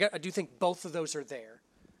judgment. Like, I do think both of those are there.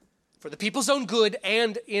 For the people's own good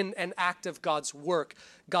and in an act of God's work,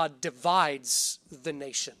 God divides the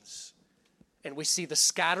nations. And we see the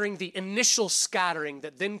scattering, the initial scattering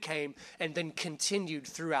that then came and then continued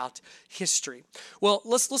throughout history. Well,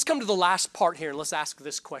 let's come to the last part here and let's ask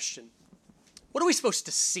this question. What are we supposed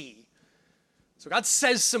to see? So God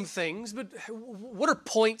says some things, but what are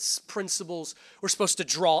points, principles we're supposed to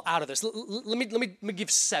draw out of this? Let me give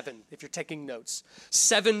 7 if you're taking notes.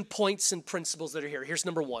 7 points and principles that are here. Here's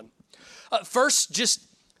number 1. First, just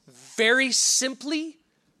very simply,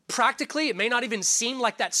 practically, it may not even seem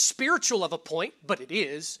like that spiritual of a point, but it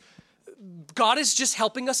is. God is just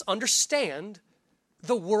helping us understand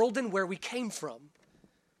the world and where we came from.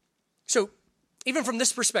 So even from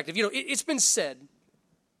this perspective, it's been said,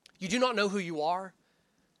 you do not know who you are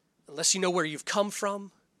unless you know where you've come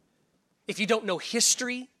from. If you don't know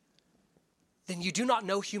history, then you do not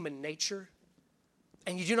know human nature,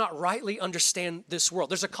 and you do not rightly understand this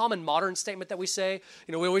world. There's a common modern statement that we say,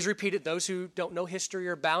 we always repeat it, those who don't know history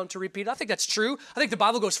are bound to repeat it. I think that's true. I think the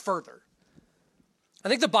Bible goes further. I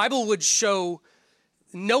think the Bible would show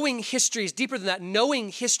knowing history is deeper than that. Knowing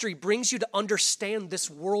history brings you to understand this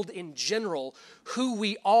world in general, who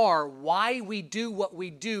we are, why we do what we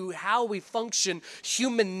do, how we function,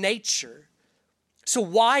 human nature. So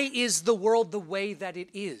why is the world the way that it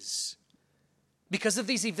is? Because of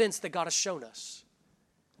these events that God has shown us.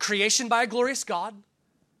 Creation by a glorious God,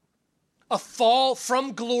 a fall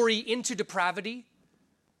from glory into depravity,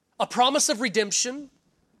 a promise of redemption,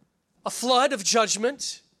 a flood of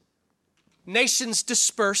judgment, nations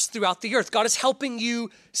dispersed throughout the earth. God is helping you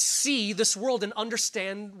see this world and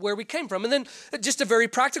understand where we came from. And then just a very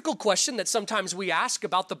practical question that sometimes we ask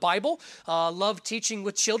about the Bible. Love teaching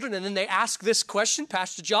with children. And then they ask this question,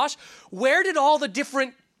 Pastor Josh, where did all the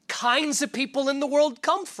different kinds of people in the world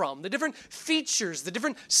come from? The different features, the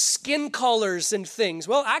different skin colors and things.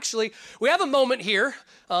 Well, actually, we have a moment here,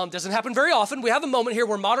 doesn't happen very often, we have a moment here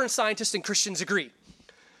where modern scientists and Christians agree.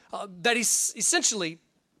 That is essentially,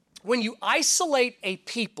 when you isolate a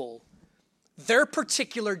people, their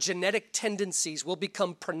particular genetic tendencies will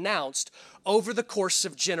become pronounced over the course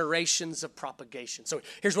of generations of propagation. So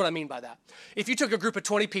here's what I mean by that. If you took a group of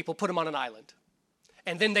 20 people, put them on an island,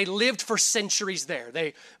 and then they lived for centuries there.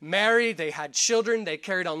 They married, they had children, they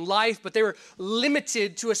carried on life, but they were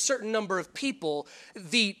limited to a certain number of people.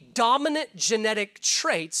 The dominant genetic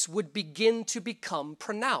traits would begin to become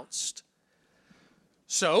pronounced.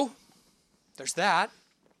 So, there's that.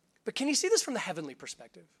 But can you see this from the heavenly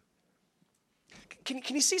perspective? Can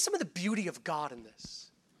you see some of the beauty of God in this?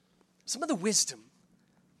 Some of the wisdom?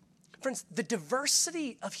 Friends, the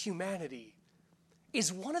diversity of humanity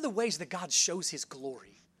is one of the ways that God shows his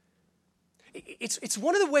glory. It's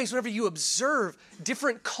one of the ways whenever you observe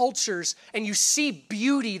different cultures and you see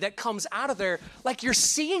beauty that comes out of there, like you're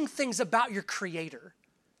seeing things about your Creator.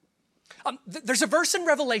 There's a verse in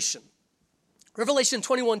Revelation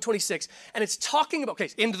 21:26, and it's talking about,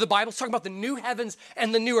 into the Bible, it's talking about the new heavens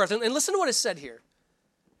and the new earth. And listen to what is said here.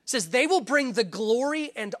 It says, they will bring the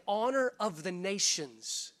glory and honor of the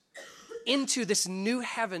nations into this new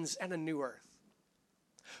heavens and a new earth.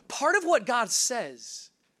 Part of what God says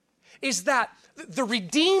is that the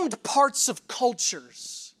redeemed parts of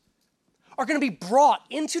cultures are going to be brought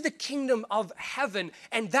into the kingdom of heaven,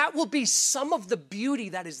 and that will be some of the beauty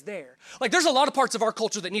that is there. Like, there's a lot of parts of our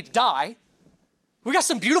culture that need to die. We got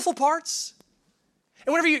some beautiful parts.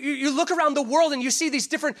 And whenever you look around the world and you see these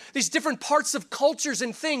different parts of cultures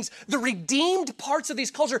and things, the redeemed parts of these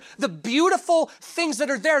cultures, the beautiful things that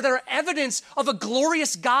are there that are evidence of a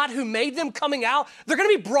glorious God who made them coming out, they're going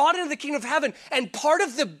to be brought into the kingdom of heaven. And part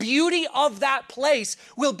of the beauty of that place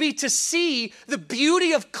will be to see the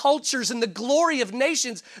beauty of cultures and the glory of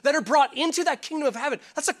nations that are brought into that kingdom of heaven.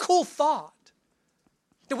 That's a cool thought.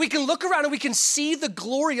 That we can look around and we can see the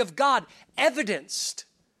glory of God evidenced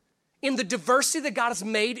in the diversity that God has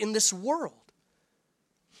made in this world.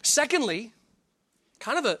 Secondly,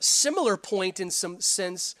 kind of a similar point in some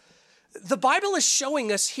sense, the Bible is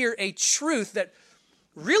showing us here a truth that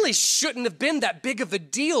really shouldn't have been that big of a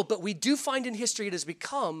deal, but we do find in history it has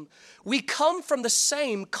become. We come from the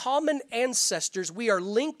same common ancestors. We are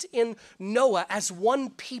linked in Noah as one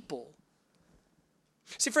people.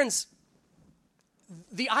 See, friends,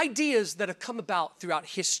 the ideas that have come about throughout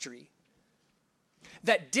history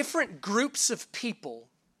that different groups of people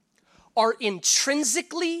are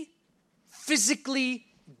intrinsically, physically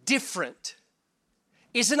different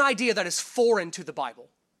is an idea that is foreign to the Bible.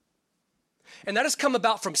 And that has come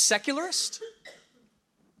about from secularists.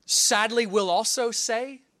 Sadly, we'll also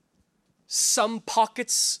say some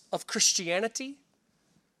pockets of Christianity,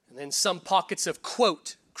 and then some pockets of,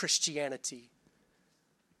 quote, Christianity.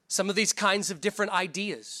 Some of these kinds of different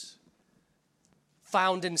ideas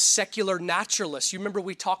found in secular naturalists. You remember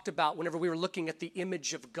we talked about, whenever we were looking at the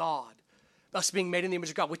image of God, us being made in the image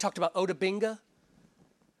of God, we talked about Odabinga,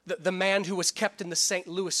 the man who was kept in the St.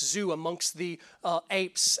 Louis Zoo amongst the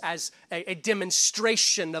apes as a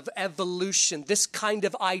demonstration of evolution. This kind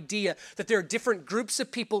of idea that there are different groups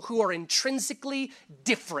of people who are intrinsically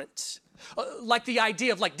different. Like the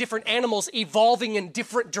idea of like different animals evolving in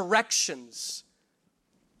different directions.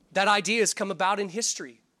 That idea has come about in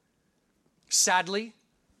history. Sadly,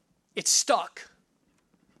 it stuck.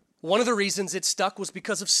 One of the reasons it stuck was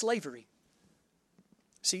because of slavery.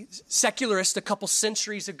 See, secularists a couple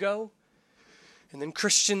centuries ago, and then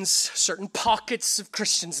Christians, certain pockets of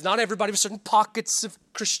Christians, not everybody, but certain pockets of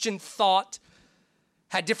Christian thought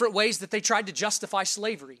had different ways that they tried to justify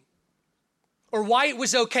slavery or why it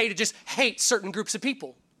was okay to just hate certain groups of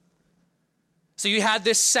people. So you had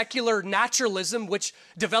this secular naturalism, which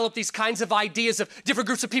developed these kinds of ideas of different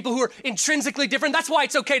groups of people who are intrinsically different. That's why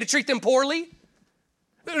it's okay to treat them poorly.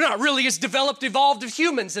 They're not really as developed, evolved as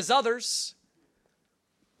humans as others.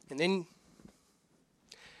 And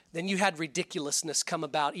then you had ridiculousness come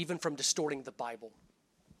about even from distorting the Bible.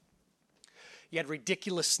 You had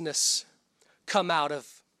ridiculousness come out of,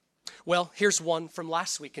 well, here's one from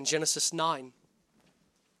last week in Genesis 9.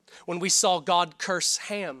 When we saw God curse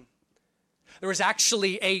Ham, there was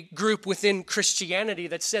actually a group within Christianity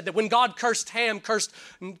that said that when God cursed Ham, cursed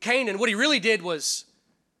Canaan, what he really did was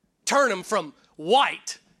turn him from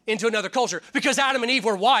white into another culture. Because Adam and Eve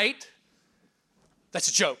were white, that's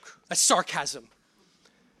a joke. That's sarcasm.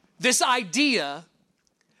 This idea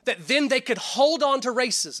that then they could hold on to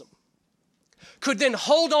racism, could then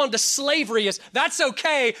hold on to slavery as that's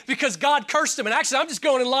okay because God cursed them. And actually, I'm just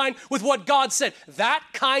going in line with what God said. That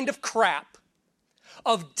kind of crap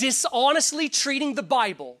of dishonestly treating the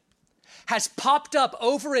Bible has popped up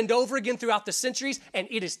over and over again throughout the centuries, and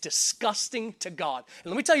it is disgusting to God.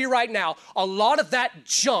 And let me tell you right now, a lot of that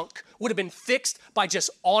junk would have been fixed by just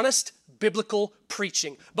honest biblical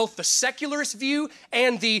preaching. Both the secularist view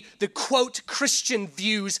and the quote Christian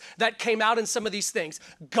views that came out in some of these things.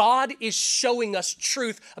 God is showing us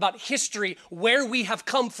truth about history, where we have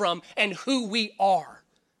come from and who we are.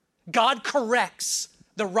 God corrects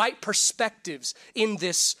the right perspectives in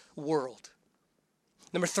this world.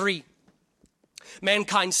 Number 3,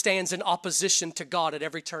 mankind stands in opposition to God at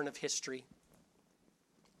every turn of history.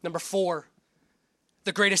 Number 4,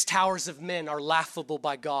 the greatest towers of men are laughable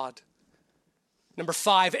by God. Number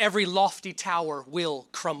 5, every lofty tower will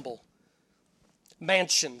crumble.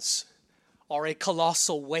 Mansions are a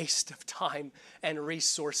colossal waste of time and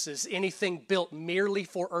resources. Anything built merely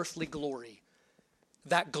for earthly glory,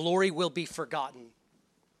 that glory will be forgotten.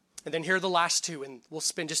 And then here are the last 2, and we'll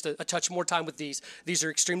spend just a touch more time with these. These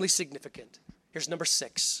are extremely significant. Here's number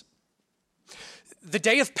 6. The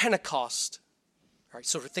day of Pentecost. All right,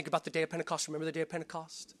 so think about the day of Pentecost. Remember the day of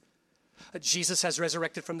Pentecost? Jesus has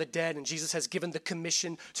resurrected from the dead, and Jesus has given the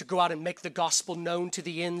commission to go out and make the gospel known to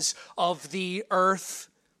the ends of the earth.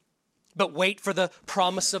 But wait for the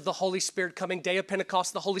promise of the Holy Spirit coming. Day of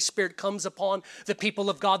Pentecost, the Holy Spirit comes upon the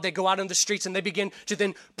people of God. They go out in the streets and they begin to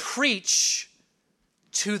then preach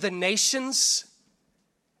to the nations,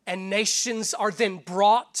 and nations are then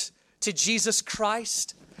brought to Jesus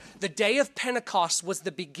Christ. The day of Pentecost was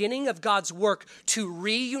the beginning of God's work to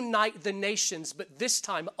reunite the nations, but this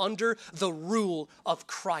time under the rule of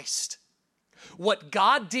Christ. What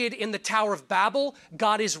God did in the Tower of Babel,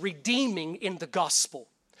 God is redeeming in the gospel.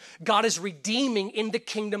 God is redeeming in the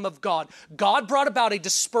kingdom of God. God brought about a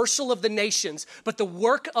dispersal of the nations, but the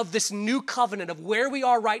work of this new covenant of where we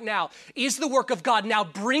are right now is the work of God now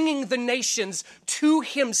bringing the nations to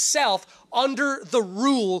himself under the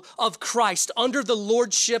rule of Christ, under the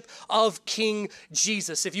lordship of King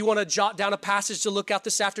Jesus. If you want to jot down a passage to look at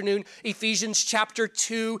this afternoon, Ephesians chapter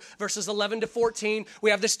 2, verses 11 to 14,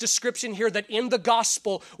 we have this description here that in the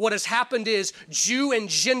gospel, what has happened is Jew and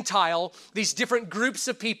Gentile, these different groups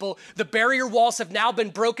of people, the barrier walls have now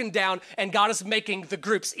been broken down, and God is making the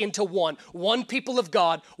groups into one people of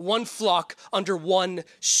God, one flock under one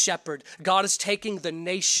shepherd. God is taking the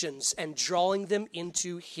nations and drawing them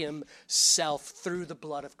into himself through the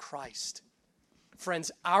blood of Christ.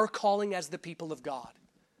 Friends, our calling as the people of God,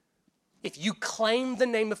 if you claim the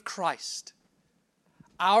name of Christ,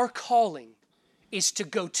 our calling is to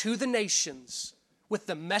go to the nations with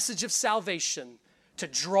the message of salvation to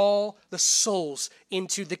draw the souls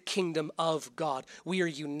into the kingdom of God. We are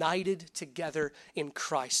united together in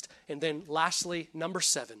Christ. And then lastly, number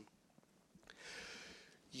 7,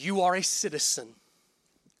 you are a citizen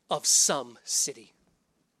of some city.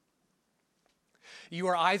 You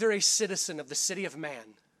are either a citizen of the city of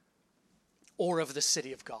man or of the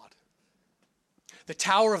city of God. The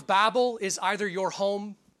Tower of Babel is either your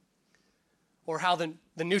home or how the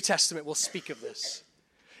New Testament will speak of this.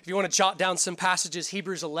 If you want to jot down some passages,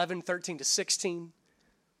 Hebrews 11, 13 to 16,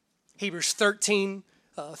 Hebrews 13,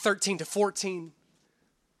 13 to 14.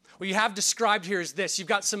 What you have described here is this. You've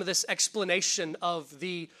got some of this explanation of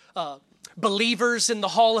the believers in the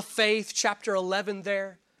hall of faith, chapter 11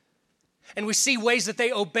 there. And we see ways that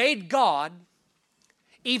they obeyed God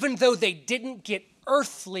even though they didn't get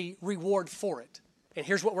earthly reward for it. And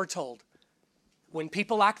here's what we're told. When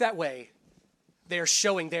people act that way, they are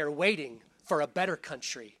showing they are waiting for a better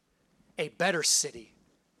country, a better city,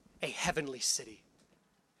 a heavenly city.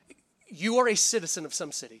 You are a citizen of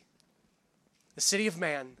some city, the city of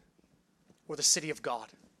man or the city of God.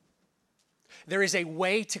 There is a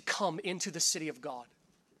way to come into the city of God.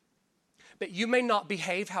 But you may not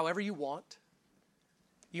behave however you want.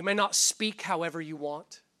 You may not speak however you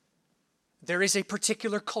want. There is a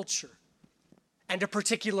particular culture and a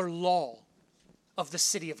particular law of the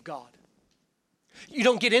city of God. You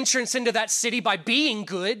don't get entrance into that city by being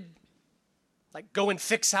good. Like go and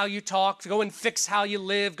fix how you talk, go and fix how you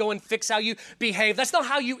live, go and fix how you behave. That's not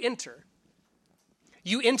how you enter.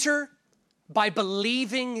 You enter by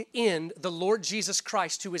believing in the Lord Jesus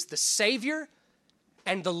Christ, who is the Savior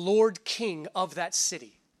and the Lord King of that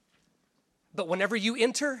city. But whenever you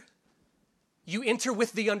enter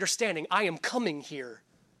with the understanding, I am coming here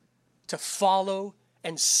to follow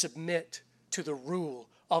and submit to the rule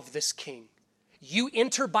of this King. You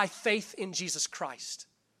enter by faith in Jesus Christ,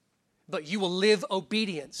 but you will live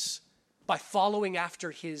obedience by following after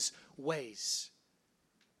his ways.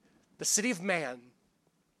 The city of man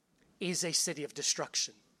is a city of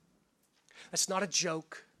destruction. That's not a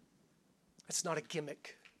joke. That's not a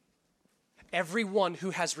gimmick. Everyone who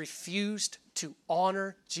has refused to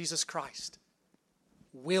honor Jesus Christ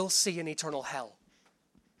will see an eternal hell.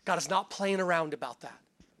 God is not playing around about that.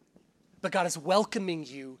 But God is welcoming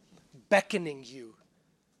you, beckoning you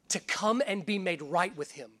to come and be made right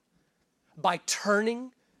with him by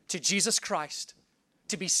turning to Jesus Christ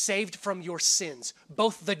to be saved from your sins,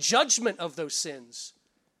 both the judgment of those sins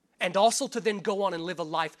and also to then go on and live a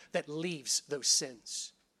life that leaves those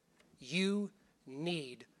sins. You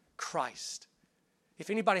need Christ. If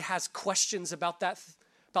anybody has questions about that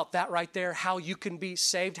right there, how you can be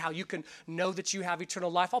saved, how you can know that you have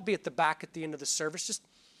eternal life, I'll be at the back at the end of the service. Just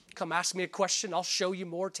come ask me a question. I'll show you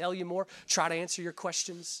more, tell you more, try to answer your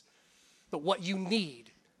questions. But what you need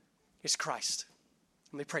is Christ.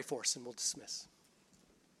 Let me pray for us and we'll dismiss.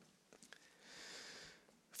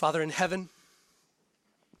 Father in heaven,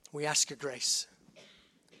 we ask your grace.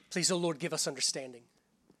 Please, O Lord, give us understanding.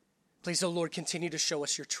 Please, O Lord, continue to show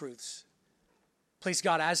us your truths. Please,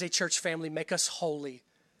 God, as a church family, make us holy.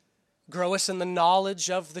 Grow us in the knowledge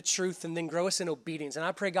of the truth and then grow us in obedience. And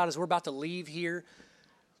I pray, God, as we're about to leave here,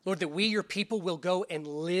 Lord, that we, your people, will go and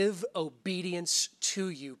live obedience to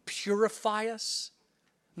you. Purify us,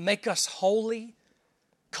 make us holy,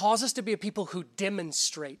 cause us to be a people who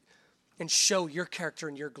demonstrate and show your character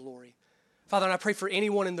and your glory. Father, and I pray for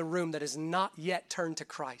anyone in the room that has not yet turned to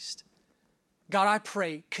Christ. God, I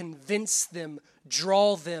pray, convince them,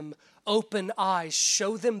 draw them, open eyes,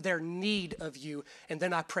 show them their need of you, and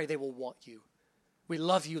then I pray they will want you. We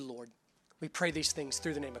love you, Lord. We pray these things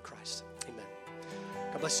through the name of Christ. Amen.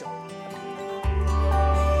 God bless you all.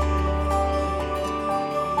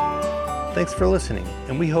 Thanks for listening,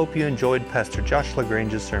 and we hope you enjoyed Pastor Josh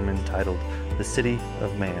LaGrange's sermon titled, The City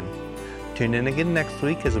of Man. Tune in again next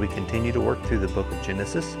week as we continue to work through the book of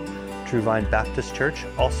Genesis. True Vine Baptist Church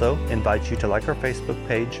also invites you to like our Facebook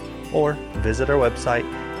page or visit our website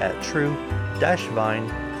at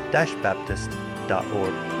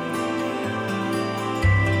true-vine-baptist.org.